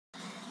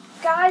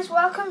Guys,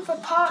 welcome for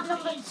part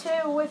number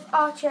 2 with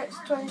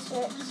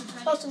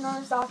RCX26, also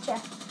known as Archer,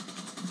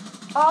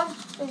 on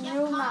the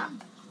new map.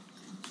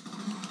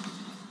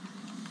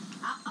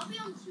 I'll be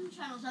on 2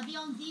 channels. I'll be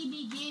on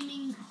DB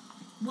Gaming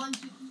 1,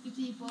 2,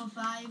 3, 4,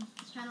 5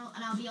 channel,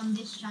 and I'll be on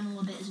this channel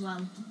a bit as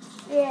well.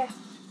 Yeah.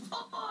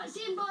 Oh, I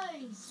see him,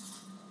 boys!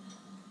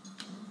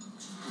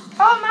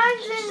 Oh,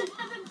 mine's in.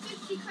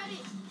 750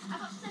 credits. I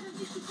got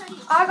 750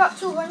 credits. I got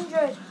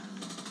 200.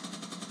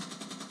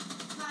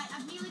 Right,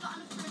 I've nearly got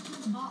enough for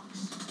another box.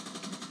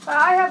 But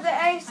I have the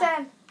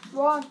ASM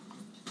 1.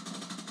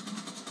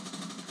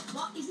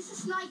 What? Is this a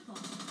sniper?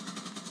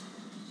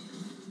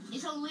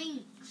 It's a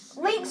lynx.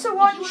 Lynx are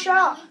one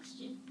shot.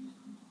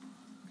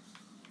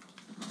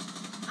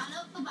 I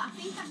know, but I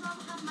think I'd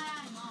rather have my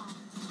eye off.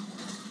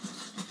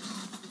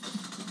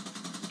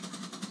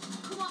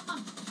 Come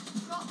on,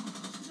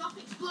 drop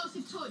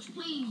explosive touch,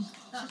 please.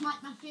 That's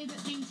like my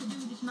favourite thing to do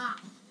with this map.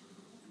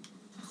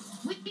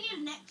 We need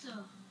an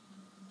Nexo.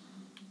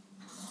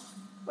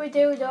 We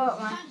do, don't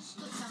we? Kind of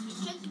stuck on me.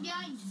 Jensen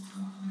behind.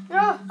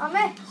 No, I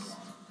missed.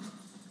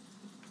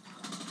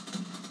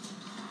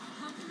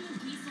 How can you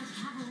be so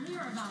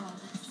cavalier about all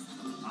this?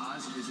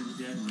 Oz isn't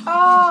dead.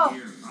 Oh.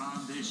 He's here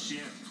on this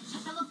ship.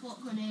 Teleport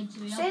grenade to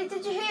you. See,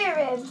 did you hear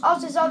him?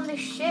 Oz is on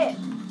this ship.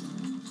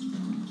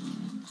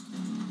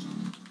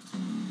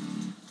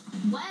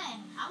 Where?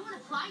 I want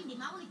to find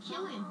him. I want to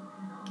kill him.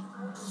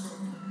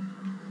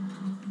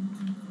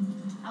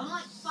 I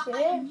want to fight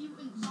like a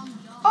mutant zombie.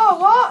 Oh,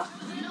 what?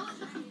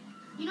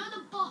 You know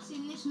the boss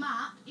in this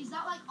map? Is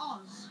that like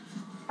Oz?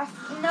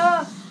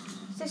 No,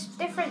 it's this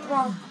different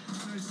one.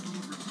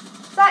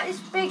 It's like this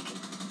big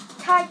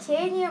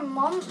titanium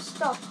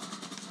monster.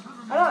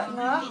 I don't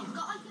know. It's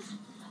got like this.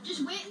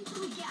 Just wait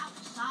until we get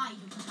outside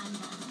of the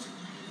hangar.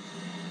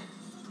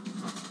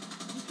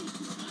 You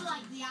can see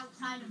like the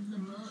outside of the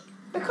boat.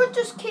 We could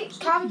just keep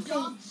camping.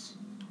 Dogs.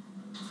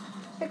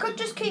 We could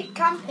just keep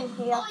camping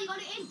here. Oh, you got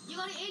it in. You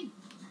got it in.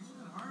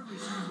 Hardly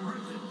seems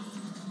worth it.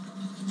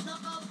 No,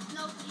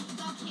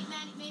 dog hit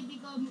man, it made me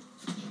go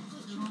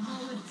glitching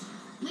forward.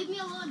 Leave me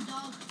alone,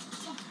 dog.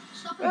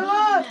 Stop it.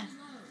 Reload.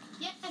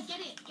 Yeah, get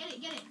it.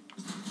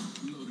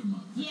 Load him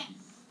up. Yes.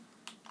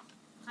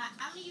 Right,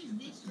 I'm gonna use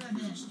this for a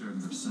bit. Stirring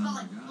the This has sun got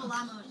like right full up.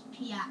 ammo, it's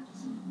P-Act.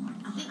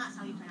 I think that's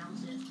how you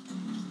pronounce it.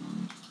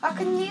 I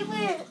can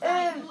nearly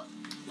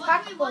What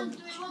pack do we want?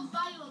 punch.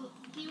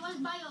 Do you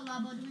want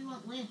Biolab or do we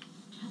want Lift?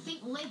 I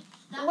think Lift.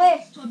 That Lift.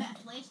 gets to a better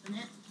place than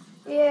it.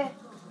 Yeah.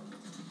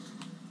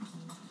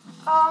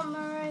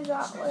 Armory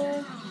that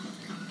way.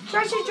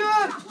 Treasure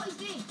drone! What is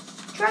this?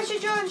 Treasure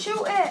drone,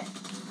 shoot it!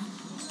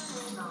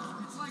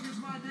 It's like it's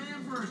my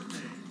damn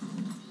birthday.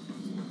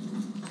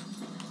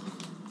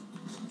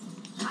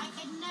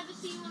 I'd never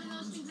seen one of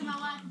those things in my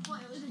life before.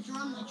 It was a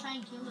drone that tried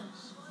and kill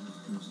us.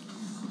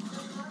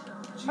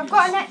 I've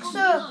got an Oh, exo.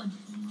 reload.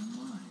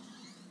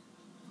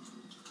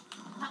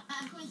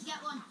 I'm going to get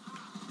one.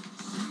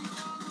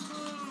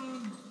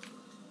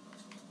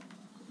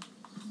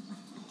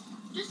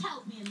 Just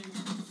help me a minute.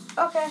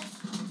 Okay.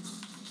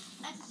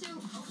 Let's assume.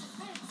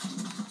 Okay.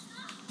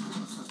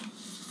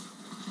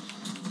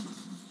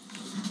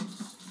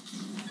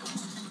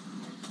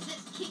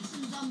 Let's kick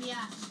some zombie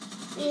ass.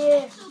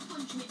 Yeah. So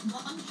punch me.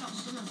 One-shot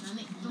some of them.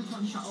 It don't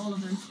one-shot all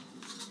of them.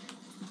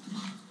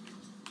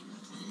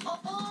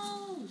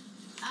 Oh!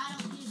 I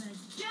don't give a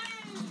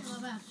damn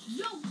about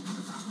you.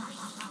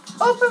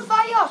 Open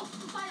fire!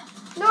 Open fire.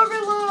 No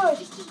reload!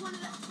 This is one of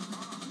the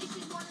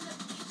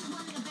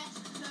best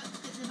perks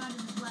that they've added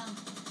as well.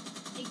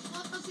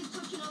 Explosive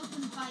touch and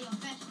open fire,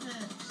 best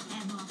perks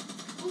ever.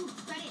 Ooh,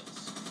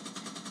 credits.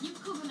 You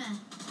cover me.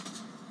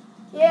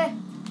 Yeah.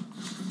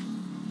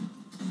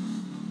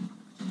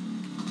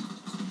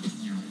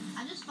 I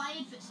just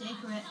fired for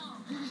secret.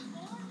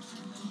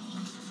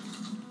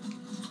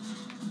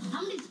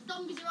 How many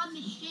zombies are on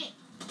this ship?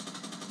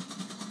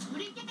 We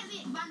didn't get the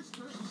advanced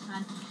turret this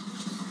time.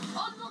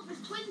 Oh look, there's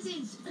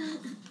twinsies.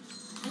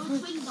 There were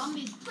twin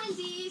zombies.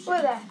 Twinsies.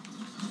 Where they?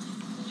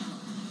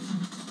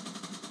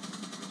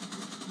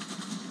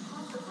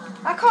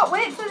 I can't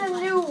wait for the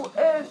new How do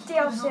I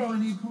DLC.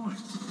 need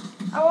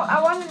points? I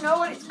want to know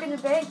what it's going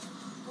to be.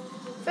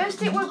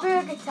 First it was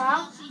Burger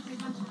Town.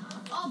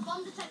 Oh,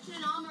 bomb detected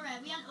in armory.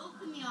 We haven't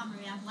opened the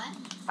armory, have we?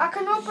 I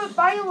can open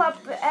Biolab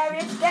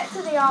area to get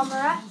to the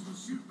armory.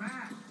 Shoot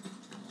back.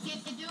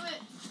 Get to do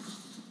it.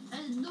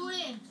 Let's do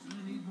it.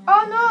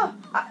 Oh no!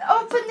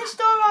 Open this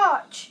door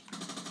arch.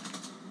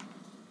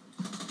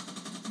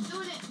 I'm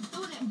doing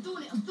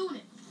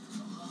it.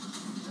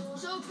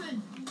 It's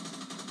open.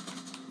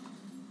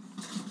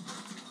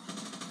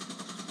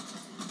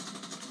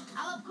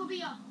 I'll help cover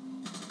you.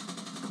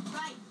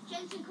 Right,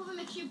 Jensen, cover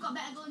me 'cause you've got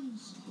better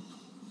guns.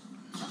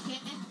 Okay.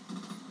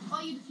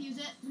 Or you defuse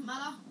it, doesn't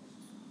matter.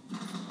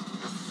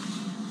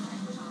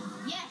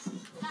 Yes,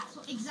 that's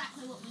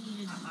exactly what we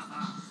needed.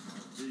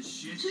 This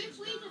shit. So if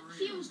we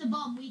defuse the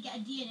bomb, we get a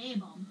DNA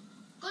bomb.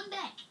 Gun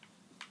deck.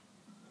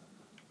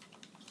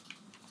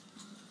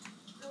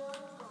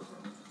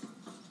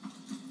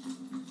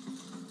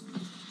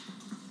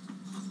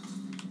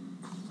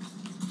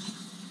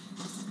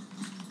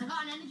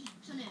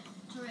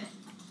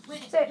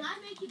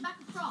 it back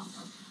across.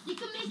 You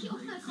can make it up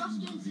and across,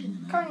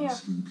 Jensen. Can you?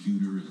 This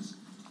computer is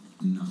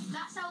nothing.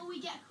 That's how we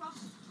get across.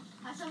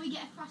 That's how we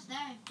get across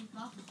there,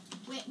 people.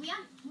 Wait,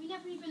 we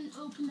never even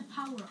opened the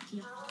power up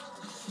here.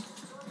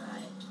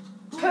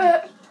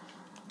 Right.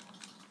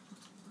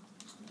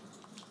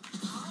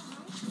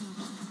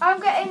 I'm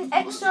getting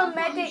extra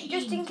medic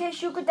just in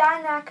case you go down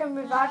and I can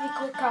revive you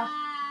quicker.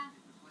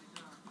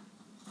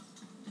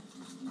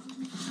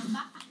 I'm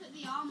back at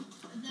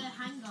the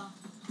hangar.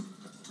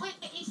 Wait,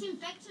 it's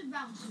infected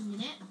round soon,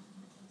 isn't it?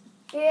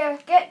 Yeah,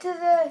 get to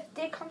the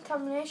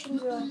decontamination Moon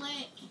zone.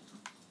 Lake.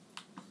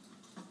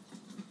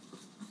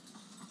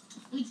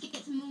 We need to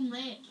get to Moon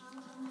Lake.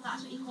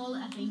 That's what you call it,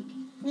 I think.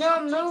 No,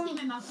 Stop Moon.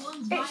 texting me, my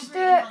phone's It's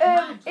vibrating like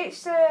mad.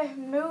 it's the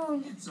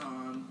moon. It's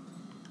on.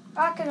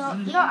 I can't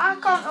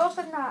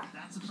open that.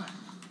 That's a fact.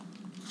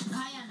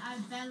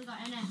 I've barely got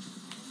any.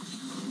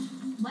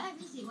 Where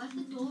is it? Where's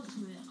the door to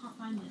it? I can't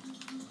find it.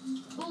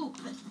 Oh,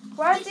 but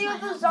Where's this the might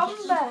other help. zombie?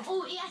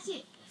 Oh, it has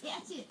it. It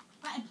has it.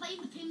 Right, I'm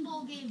playing the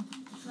pinball game.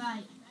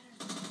 Right.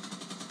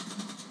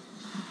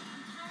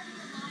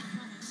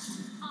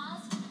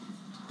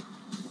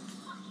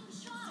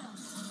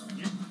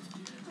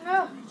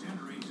 No.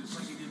 Regenerate just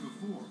like he did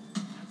before.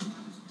 That's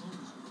why his boat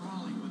is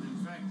crawling with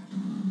infected.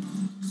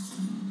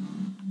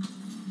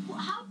 Well,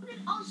 how did it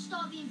all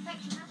start the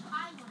infection? That's what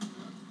I want to know.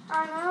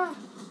 I know.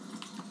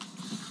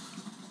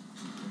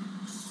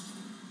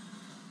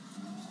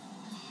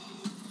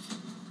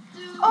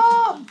 Dude,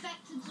 Oh!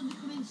 infected will be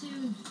coming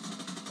soon.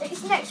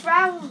 It's next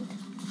round.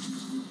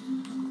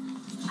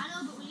 I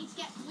know, but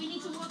we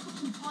need to work up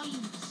some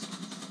points.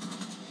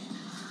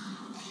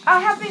 I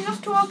have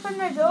enough to open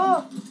the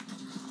door.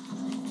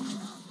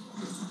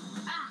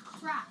 Ah,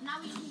 crap. Now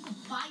we just need to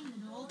find the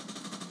door.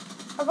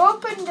 I've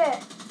opened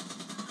it.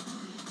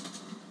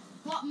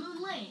 What,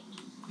 Moon Lake?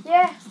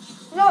 Yeah.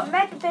 No,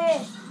 med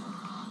bay.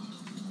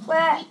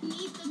 Where We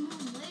need the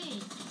Moon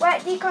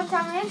Lake.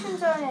 decontamination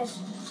zone is.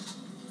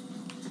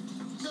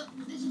 So,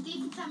 there's a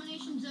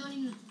decontamination zone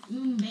in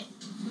Moon Lake.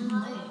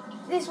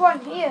 There's one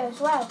here as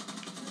well.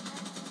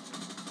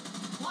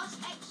 What's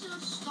Exo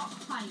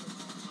stockpile?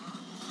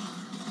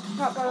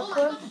 Not got a Oh my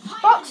clue. God, the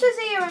pirate. Boxes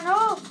here and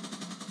all. Is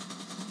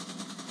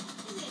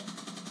it?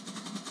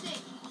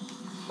 Sick.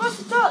 What's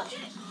the touch?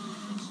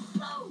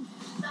 No!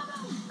 No, no,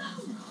 no!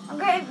 I'm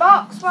getting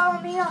boxed while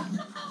I'm here.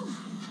 No!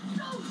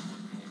 No!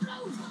 No!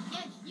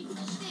 Yeah, you can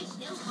just stay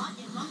still, can't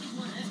you? Zombies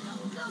won't hurt you.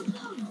 Go,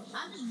 go!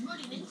 I'm just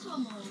running into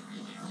them all.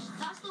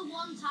 That's the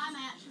one time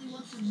I actually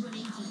want to run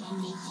into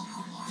zombies.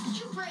 Did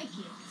you break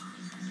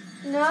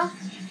it? No.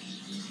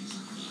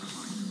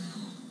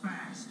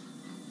 Fast.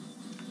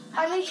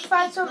 I need to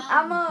find some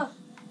ammo.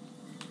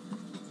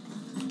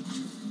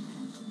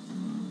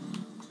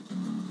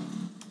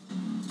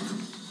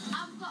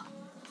 I've got...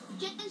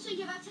 Jensen,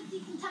 you've access to the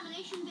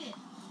decontamination bit.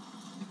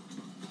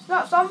 It's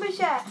not zombies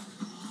yet.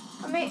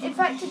 I mean,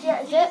 infected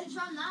yet, is Yes, it? it's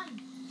round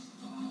 9.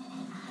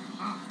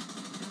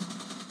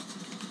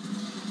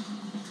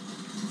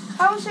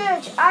 Power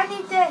surge. I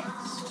need this.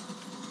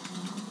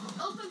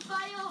 Open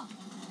fire!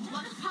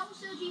 What does power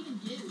surge even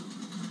do?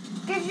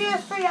 Gives you a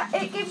free.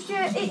 It gives you.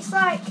 It's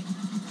like. Jen?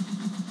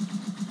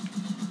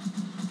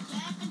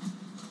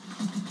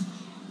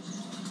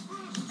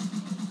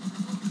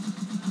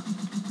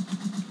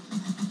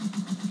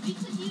 We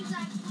could use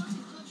that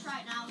explosive touch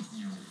right now.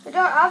 We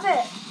don't have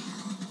it.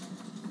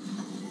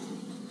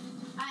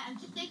 Alright, I'm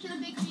just taking a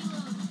big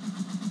reload.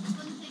 It's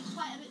going to take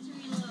quite a bit to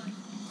reload.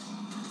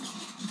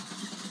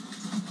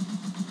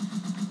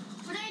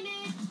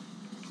 Grenade!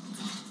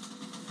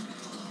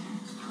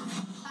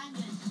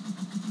 Bangers.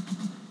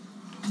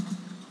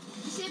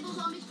 Disable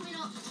zombies coming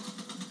up.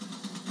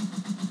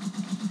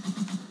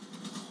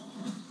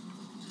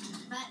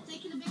 Right,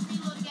 taking a big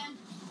reload again.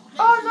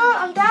 Oh no,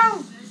 I'm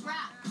down.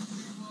 Crap.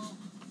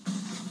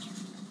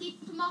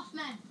 Keep them off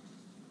me.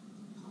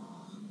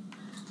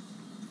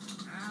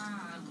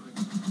 Ah, I would.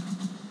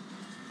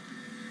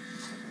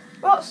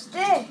 What's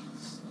this?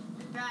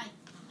 Right.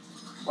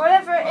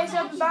 Whatever it is,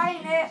 I'm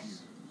buying it.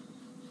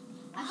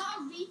 I got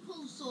a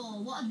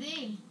repulsor. What are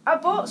they? I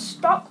bought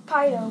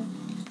stockpile.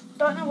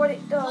 Don't know what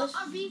it does.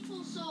 What a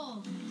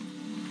repulsor?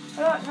 I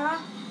don't know.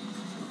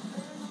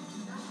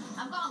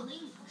 I've got a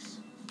lynx.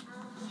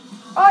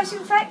 Oh, it's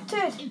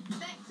infected.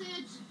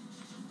 Infected.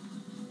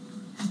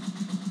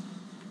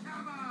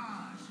 Come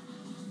on.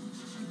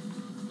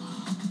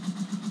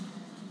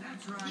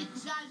 That's right.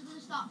 These guys are going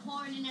to start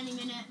pouring in any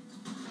minute.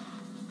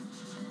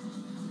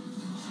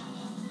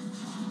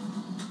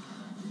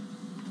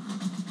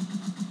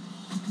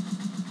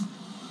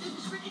 Dude,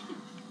 just ready.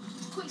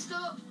 Quick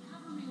stop.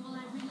 Cover me while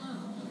I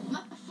reload.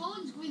 My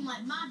phone's going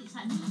like mad. It's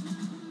like.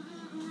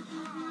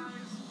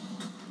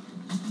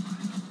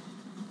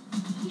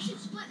 We should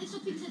split this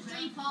up into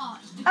 3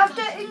 parts.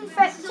 After because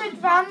this is infected only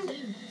part round. 2.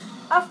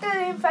 After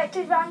the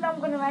infected round, I'm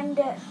going to end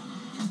it.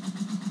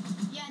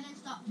 Yeah, and then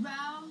start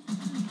round.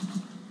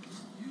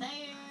 There.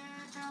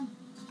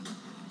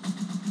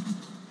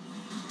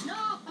 No,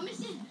 I'm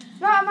missing.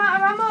 No, I'm out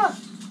of ammo.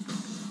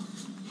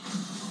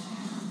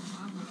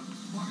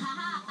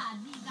 Haha,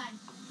 these guys.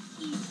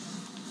 Easy.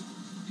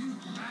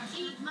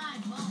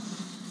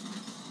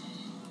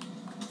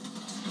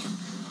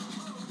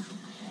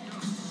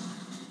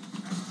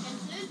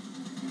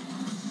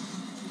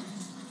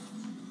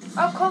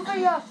 I'll cover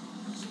you.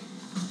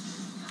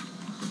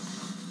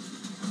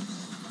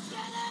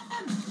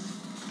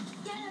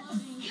 Get him!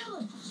 Kill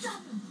him!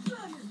 Stop him!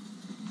 Burn him!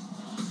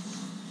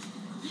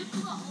 You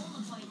forgot all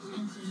the fights,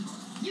 Vincent.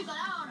 You got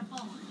out of the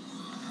phone.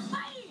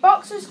 Fight!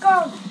 Boxer's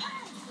gone.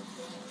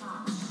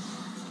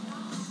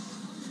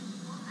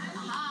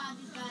 Aha,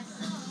 these guys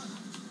suck.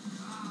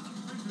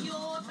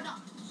 You're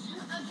not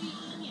a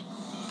genius.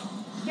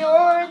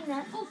 You're in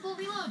there. Oh, full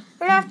reload.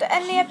 We're gonna have to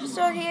end the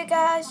episode here,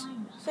 guys.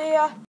 See ya.